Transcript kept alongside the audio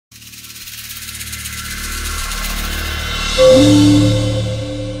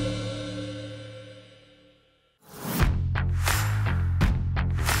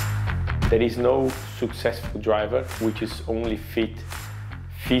There is no successful driver which is only fit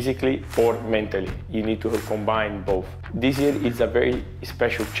physically or mentally. You need to combine both. This year is a very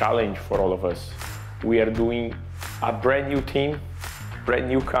special challenge for all of us. We are doing a brand new team, brand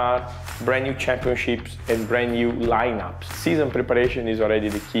new car, brand new championships and brand new lineups. Season preparation is already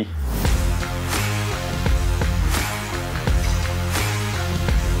the key.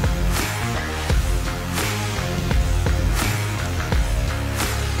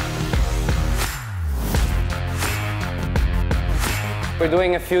 We're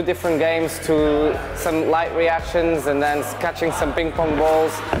doing a few different games to some light reactions and then catching some ping pong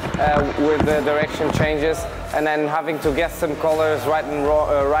balls with the direction changes and then having to guess some colors right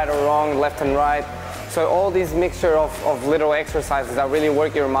or wrong, left and right. So all these mixture of little exercises that really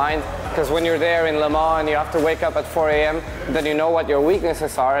work your mind, because when you're there in Le Mans and you have to wake up at 4 a.m, then you know what your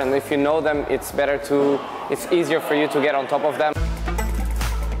weaknesses are, and if you know them, it's easier for you to get on top of them.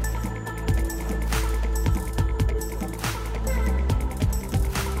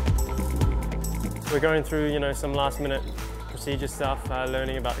 We're going through, some last-minute procedure stuff,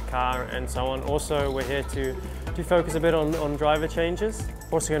 learning about the car and so on. Also, we're here to focus a bit on driver changes.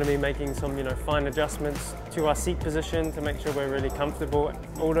 Also going to be making some, fine adjustments to our seat position to make sure we're really comfortable.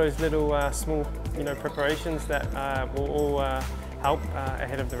 All those little small, preparations that will all help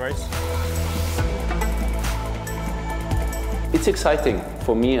ahead of the race. It's exciting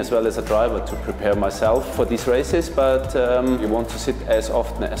for me as well as a driver to prepare myself for these races, but you want to sit as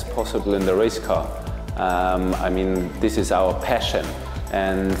often as possible in the race car. I mean, this is our passion,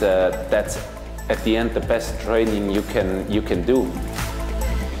 and that's at the end the best training you can do.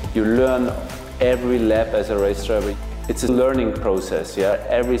 You learn every lap as a race driver. It's a learning process, yeah?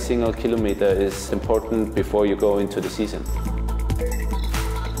 Every single kilometer is important before you go into the season.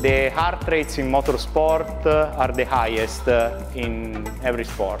 The heart rates in motorsport are the highest in every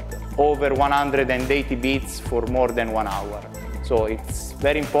sport, over 180 beats for more than 1 hour. So it's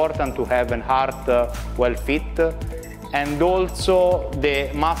very important to have a heart well fit, and also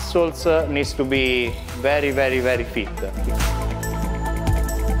the muscles needs to be very, very, very fit.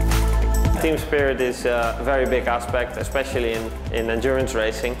 Team spirit is a very big aspect, especially in endurance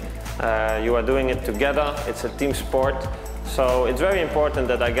racing. You are doing it together, it's a team sport. So it's very important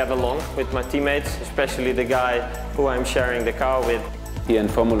that I get along with my teammates, especially the guy who I'm sharing the car with. Here in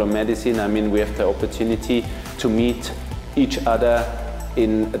Formula Medicine, I mean, we have the opportunity to meet each other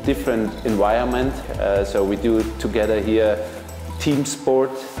in a different environment. So we do together here team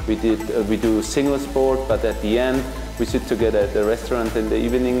sport, we do single sport, but at the end we sit together at the restaurant in the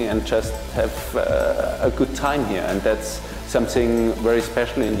evening and just have a good time here. And that's something very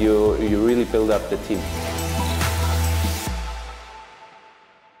special, and you really build up the team.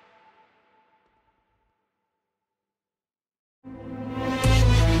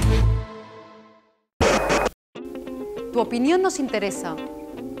 Tu opinión nos interesa.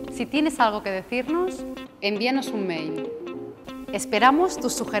 Si tienes algo que decirnos, envíanos un mail. Esperamos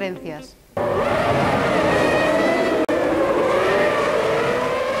tus sugerencias.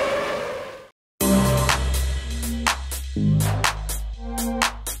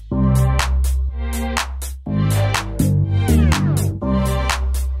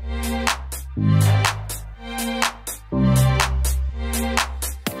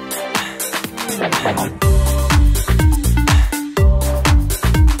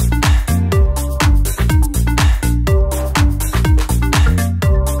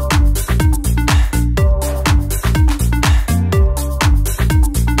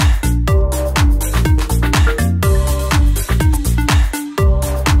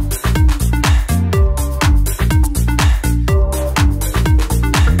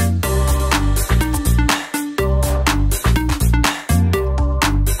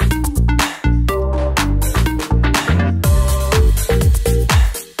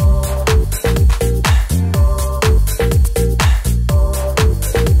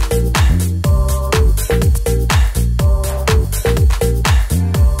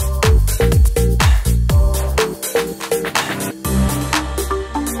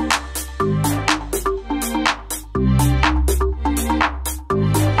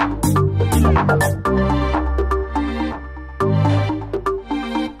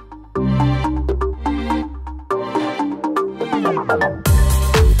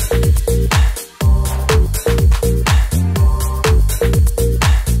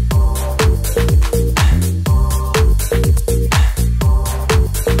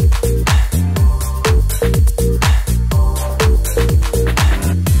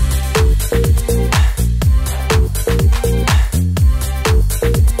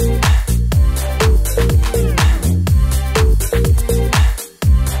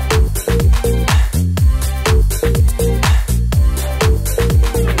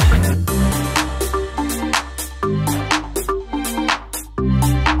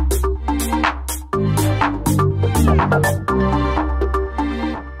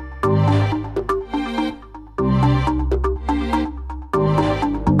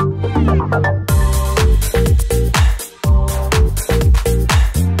 Chao.